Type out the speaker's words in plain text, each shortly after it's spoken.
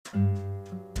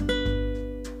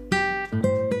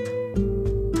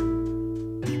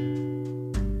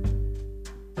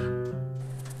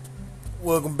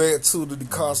Welcome back to the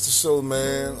DeCosta Show,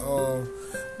 man.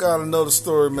 Got another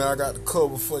story, man. I got to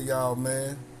cover for y'all,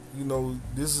 man. You know,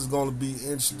 this is gonna be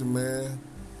interesting, man.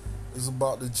 It's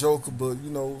about the Joker, but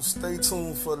stay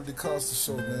tuned for the DeCosta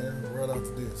Show, man. Right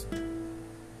after this.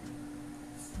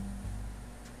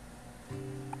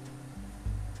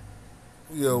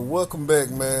 Yeah, welcome back,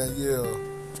 man. Yeah,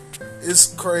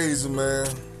 it's crazy, man.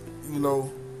 You know,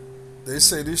 they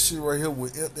say this shit right here will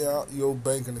empty out your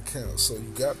banking account, so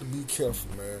you got to be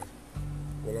careful, man.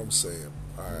 What I'm saying.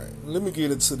 All right, let me get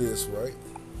into this, right?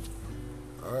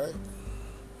 All right.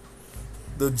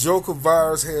 The Joker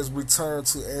virus has returned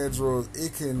to Android.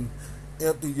 It can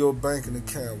empty your banking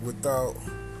account without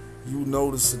you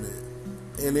noticing it,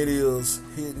 and it is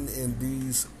hidden in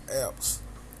these apps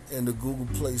in the Google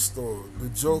Play Store. The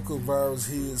Joker virus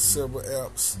hid several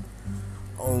apps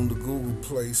on the Google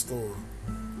Play Store,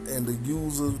 and the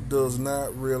user does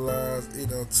not realize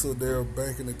it until their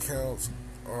banking accounts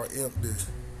are empty.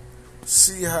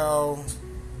 See how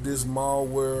this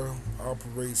malware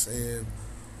operates and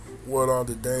what are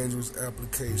the dangerous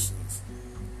applications.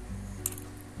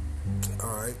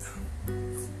 Alright.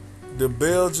 The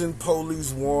Belgian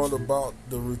police warned about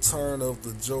the return of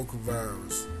the Joker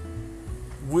virus,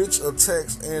 which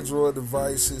attacks Android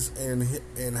devices and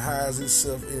hides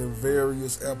itself in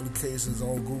various applications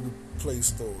on Google Play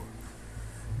Store.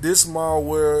 This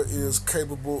malware is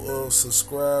capable of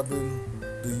subscribing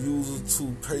the user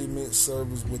to payment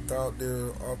service without their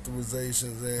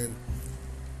authorizations and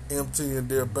emptying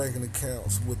their banking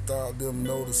accounts without them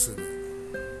noticing it.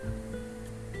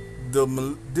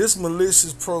 This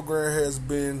malicious program has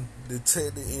been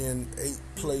detected in 8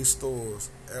 Play Stores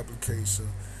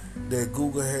applications that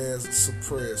Google has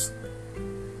suppressed,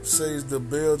 says the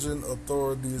Belgian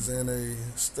authorities in a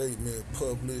statement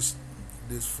published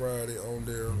this Friday on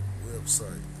their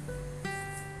website.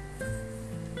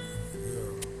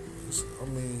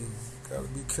 Gotta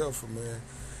be careful, man.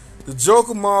 The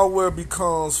Joker malware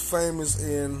becomes famous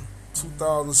in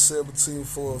 2017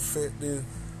 for affecting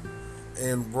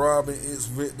and robbing its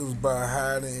victims by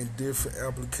hiding in different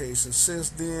applications.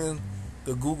 Since then,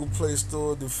 the Google Play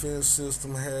Store defense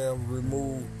system have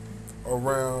removed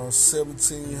around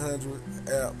 1,700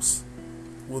 apps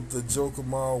with the Joker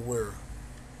malware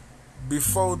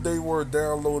before they were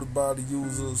downloaded by the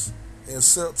users. In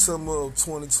September of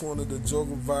 2020, the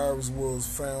Joker virus was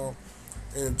found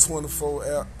in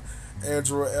 24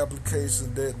 Android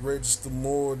applications that registered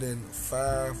more than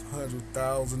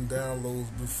 500,000 downloads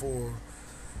before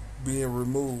being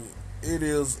removed. It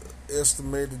is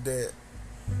estimated that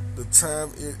the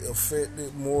time it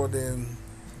affected more than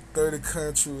 30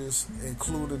 countries,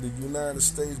 including the United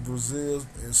States, Brazil,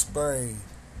 and Spain,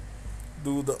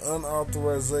 due to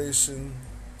unauthorized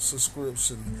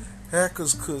subscription.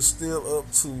 Hackers could steal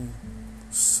up to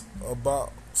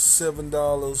about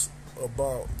 $7,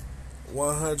 about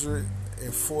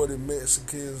 140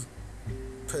 Mexican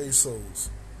pesos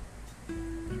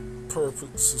per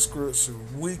subscription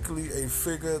weekly, a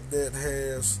figure that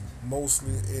has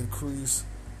mostly increased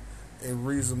in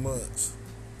recent months.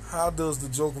 How does the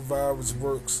Joker virus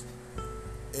works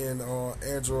in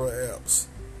Android apps?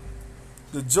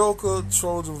 The Joker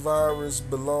Trojan virus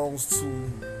belongs to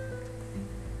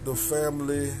the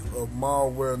family of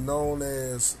malware known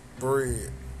as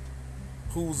Bread,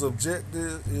 whose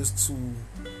objective is to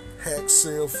hack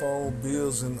cell phone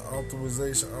bills and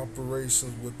authorization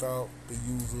operations without the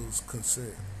user's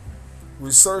consent.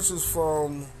 Researchers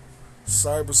from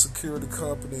cybersecurity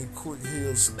company Quick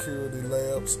Hill Security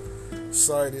Labs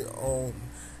cited on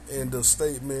in the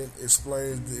statement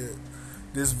explains that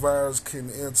this virus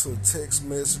can enter text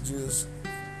messages,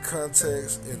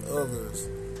 contacts, and others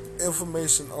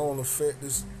information on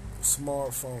affected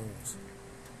smartphones.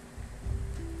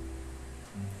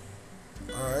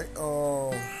 Alright,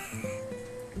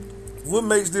 what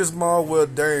makes this malware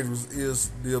dangerous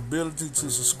is the ability to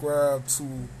subscribe to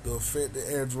the affected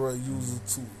Android user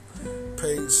to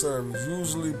paid service,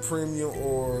 usually premium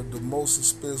or the most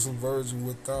expensive version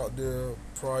without their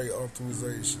prior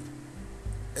authorization.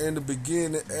 In the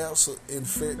beginning, apps are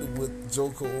infected with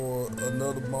Joker or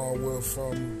another malware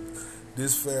from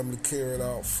this family carried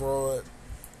out fraud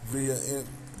via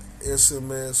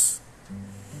SMS,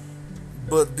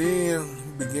 but then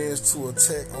begins to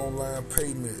attack online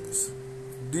payments.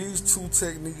 These two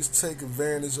techniques take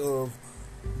advantage of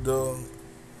the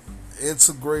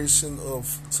integration of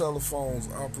telephones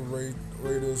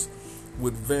operators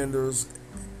with vendors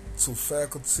to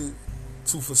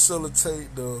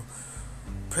facilitate the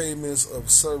payments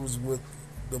of service with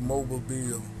the mobile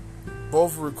bill.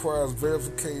 Both requires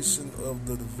verification of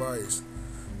the device,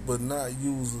 but not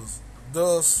users.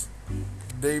 Thus,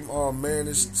 they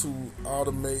managed to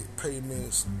automate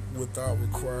payments without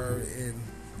requiring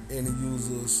any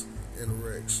users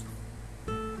interaction.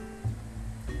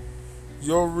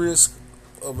 Your risk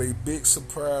of a big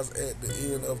surprise at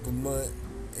the end of the month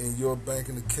in your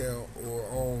banking account or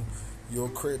on your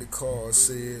credit card,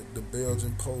 said the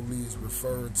Belgian police,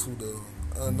 referring to the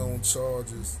unknown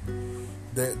charges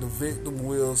that the victim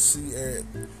will see at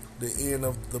the end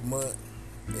of the month.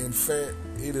 In fact,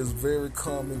 it is very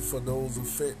common for those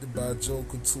affected by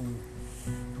Joker to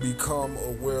become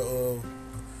aware of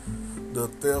the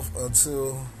theft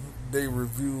until they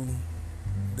review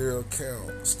their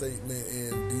account statement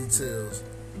and details.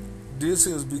 This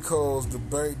is because the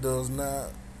bank does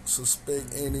not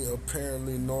suspect any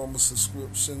apparently normal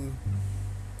subscription,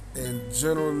 and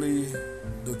generally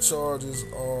the charges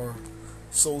are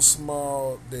so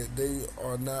small that they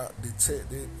are not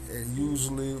detected, and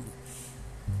usually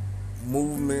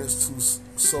movements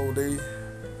so they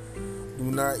do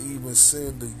not even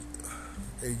send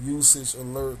a usage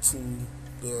alert to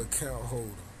the account holder.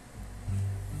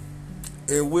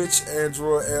 In which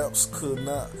Android apps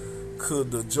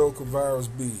could the Joker virus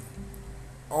be?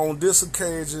 On this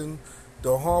occasion,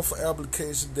 the harmful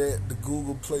application that the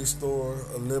Google Play Store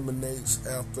eliminates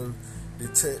after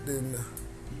detecting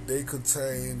they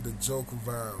contain the Joker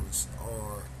virus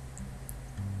are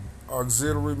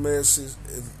auxiliary message,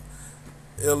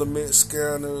 element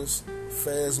scanners,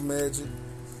 fast magic,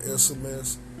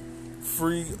 SMS,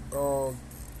 free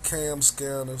cam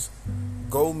scanners,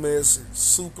 Go Message,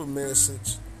 Super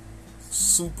Message,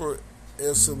 Super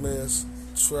SMS,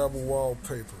 travel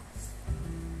wallpaper.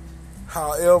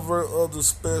 However, other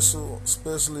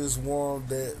specialists warn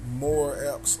that more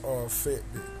apps are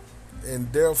affected,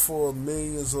 and therefore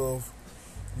millions of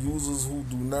users who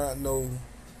do not know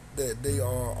that they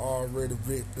are already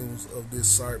victims of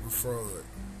this cyber fraud.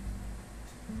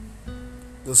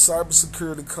 The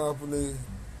cybersecurity company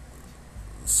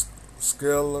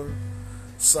Scalar,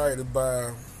 cited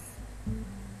by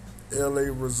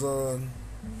LA Razan,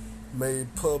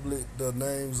 made public the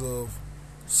names of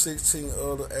 16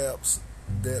 other apps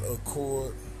that,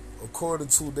 according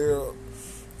to their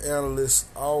analysts,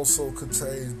 also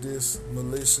contains this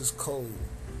malicious code.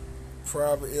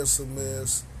 Private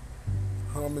SMS,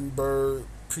 Hummingbird,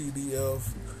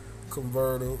 PDF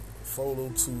converter, photo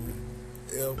to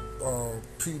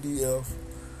PDF,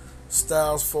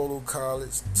 Styles Photo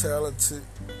College,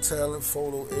 talent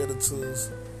photo editors,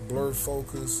 blur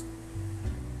focus,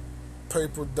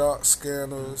 paper doc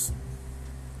scanners,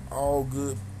 all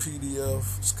good PDF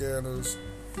scanners,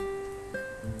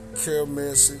 care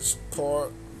message,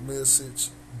 part message,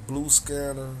 blue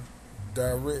scanner,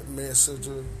 direct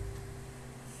messenger,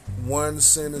 one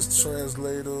sentence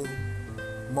translator,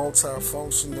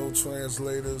 multifunctional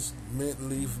translators, mint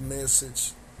leaf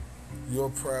message, your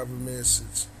private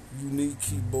message, unique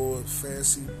keyboard,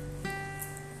 fancy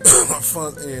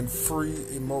font, and free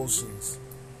emotions.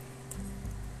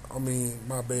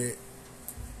 My bad.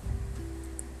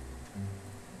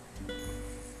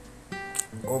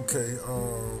 Okay,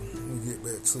 let me get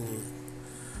back to it.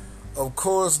 Of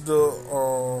course, the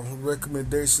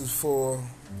recommendations for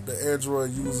the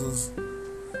Android users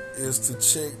is to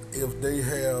check if they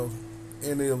have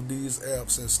any of these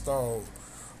apps installed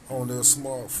on their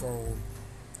smartphone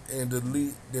and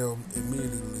delete them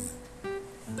immediately.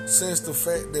 Since the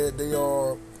fact that they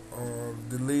are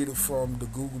deleted from the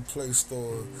Google Play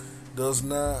Store does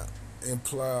not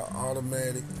imply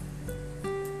automatic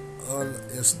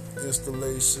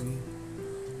uninstallation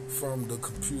from the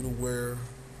computer where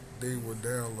they were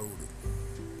downloaded.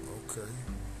 Okay.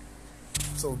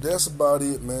 So that's about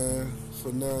it, man.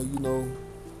 For now,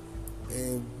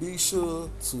 and be sure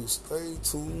to stay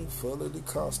tuned for the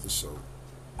DeCosta Show.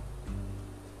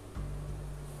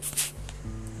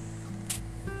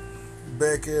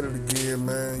 Back at it again,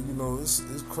 man.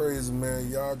 It's crazy, man.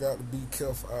 Y'all got to be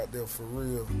careful out there for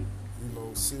real.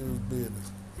 Serious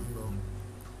business.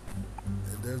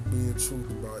 And that's being truth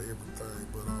about everything.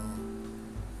 But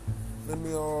let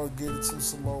me get into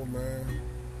some more, man.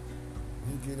 Let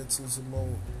me get into some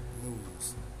more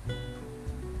news.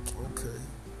 Okay.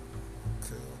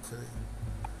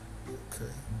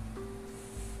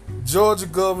 Georgia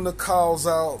governor calls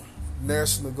out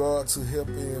National Guard to help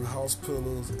in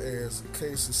hospitals as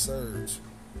cases surge.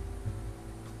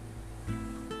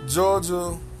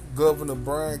 Georgia Governor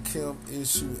Brian Kemp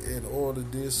issued an order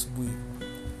this week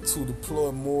to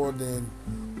deploy more than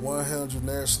 100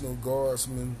 National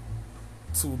Guardsmen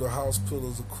to the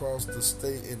hospitals across the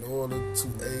state in order to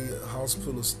aid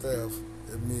hospital staff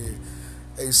amid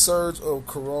a surge of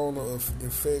corona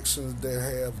infections that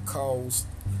have caused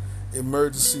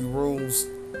emergency rooms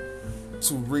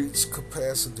to reach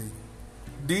capacity.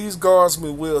 These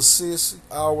guardsmen will assist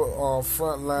our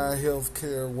frontline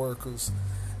healthcare workers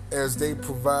as they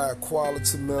provide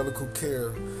quality medical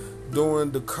care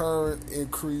during the current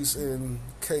increase in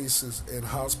cases and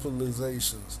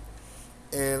hospitalizations.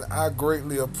 And I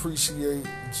greatly appreciate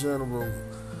General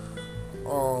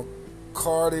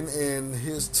Cardin and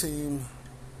his team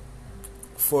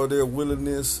for their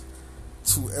willingness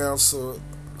to answer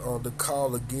the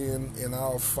call again in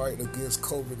our fight against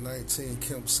COVID-19,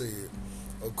 Kemp said,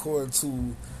 according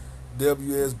to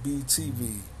WSB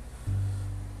TV.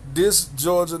 This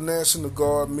Georgia National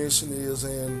Guard mission is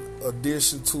in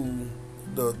addition to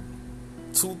the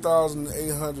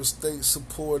 2,800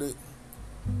 state-supported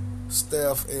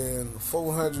staff and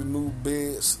 400 new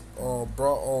beds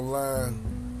brought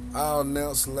online. I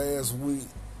announced last week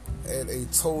at a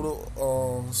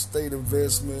total state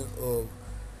investment of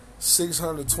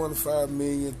 $625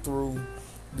 million through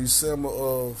December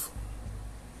of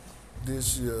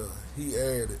this year. He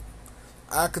added,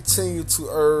 I continue to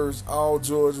urge all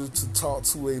Georgians to talk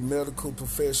to a medical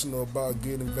professional about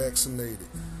getting vaccinated.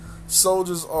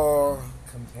 Soldiers are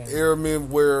airmen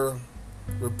were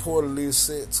reportedly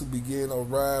set to begin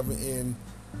arriving in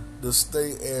the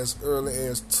state as early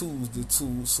as Tuesday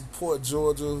to support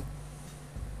Georgia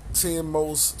 10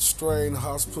 most strained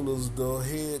hospitals. The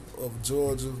head of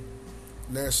Georgia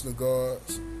National Guard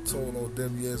told on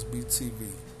WSB TV.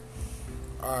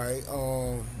 Alright,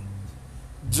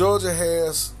 Georgia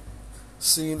has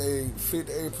seen a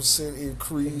 58%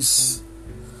 increase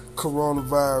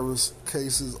coronavirus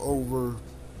cases over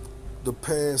the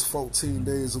past 14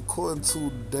 days, according to the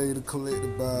data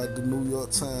collected by the New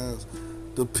York Times.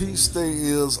 The Peach State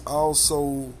is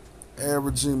also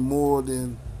averaging more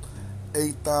than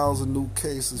 8,000 new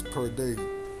cases per day.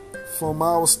 From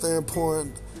our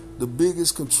standpoint, the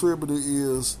biggest contributor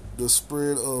is the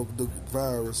spread of the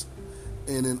virus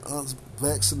in an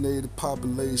unvaccinated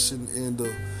population in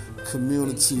the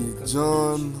community.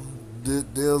 John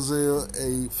Delzell,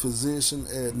 a physician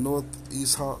at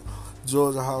Northeast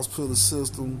Georgia Hospital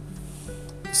System,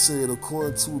 said,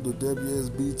 according to the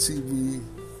WSB TV,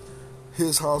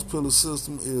 his hospital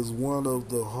system is one of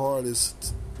the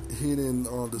hardest hit in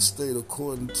the state,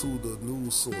 according to the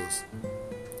news source.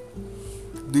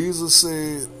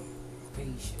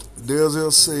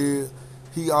 Delzell said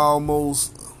he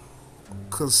almost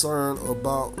concerned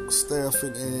about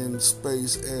staffing and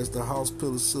space as the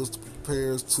hospital system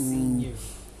prepares to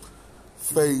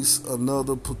face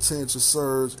another potential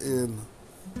surge in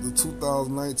the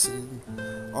 2019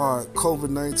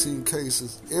 COVID-19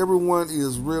 cases. Everyone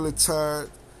is really tired.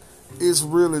 It's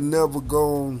really never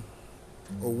gone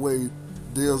away,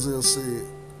 Delzell said.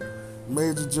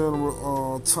 Major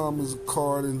General Thomas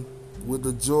Cardin with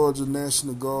the Georgia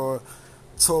National Guard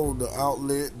told the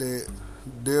outlet that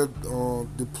their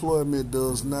deployment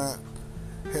does not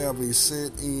have a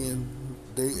set end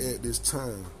date at this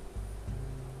time.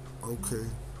 Okay.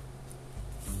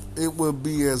 It will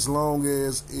be as long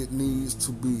as it needs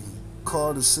to be.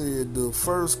 Carter said the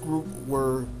first group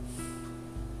were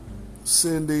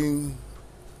sending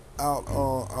out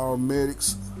our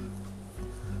medics.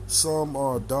 Some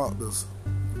are doctors.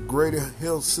 Greater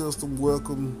Health System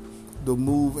welcomed the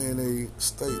move in a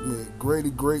statement. Grady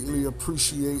greatly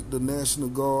appreciate the National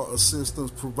Guard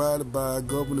assistance provided by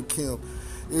Governor Kemp.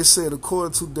 It said,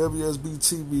 according to WSB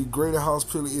TV, Greater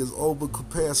Hospital is over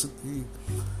capacity.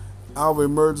 Our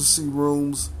emergency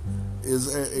rooms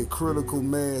is at a critical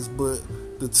mass, but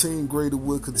the team Greater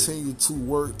will continue to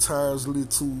work tirelessly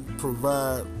to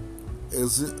provide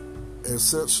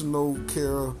exceptional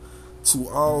care to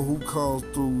all who come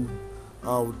through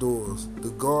our doors. The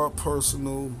Guard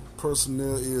personnel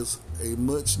is a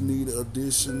much needed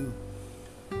addition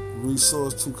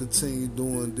resource to continue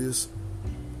doing just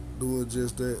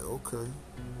that. Okay.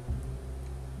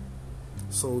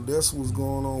 So that's what's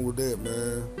going on with that,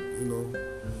 man. You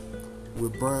know,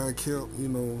 with Brian Kemp, you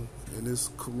know, and this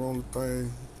corona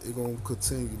thing, it gonna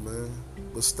continue, man.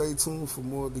 But stay tuned for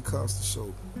more of the Costa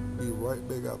Show. Be right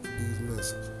back after these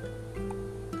messages.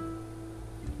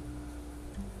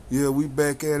 Yeah, we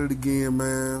back at it again,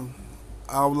 man.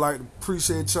 I would like to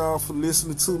appreciate y'all for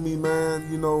listening to me,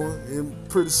 man. You know, and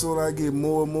pretty soon I get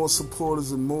more and more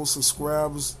supporters and more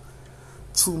subscribers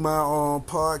to my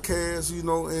podcast, you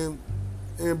know, and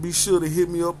be sure to hit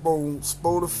me up on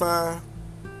Spotify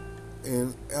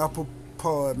and Apple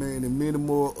Pod, man, and many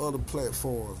more other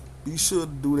platforms. Be sure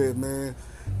to do that, man.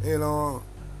 And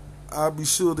I'll be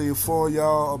sure to inform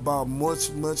y'all about much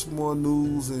more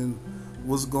news and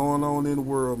what's going on in the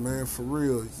world, man. For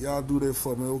real. Y'all do that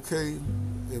for me, okay?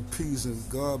 And peace, and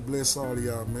God bless all of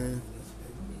y'all, man.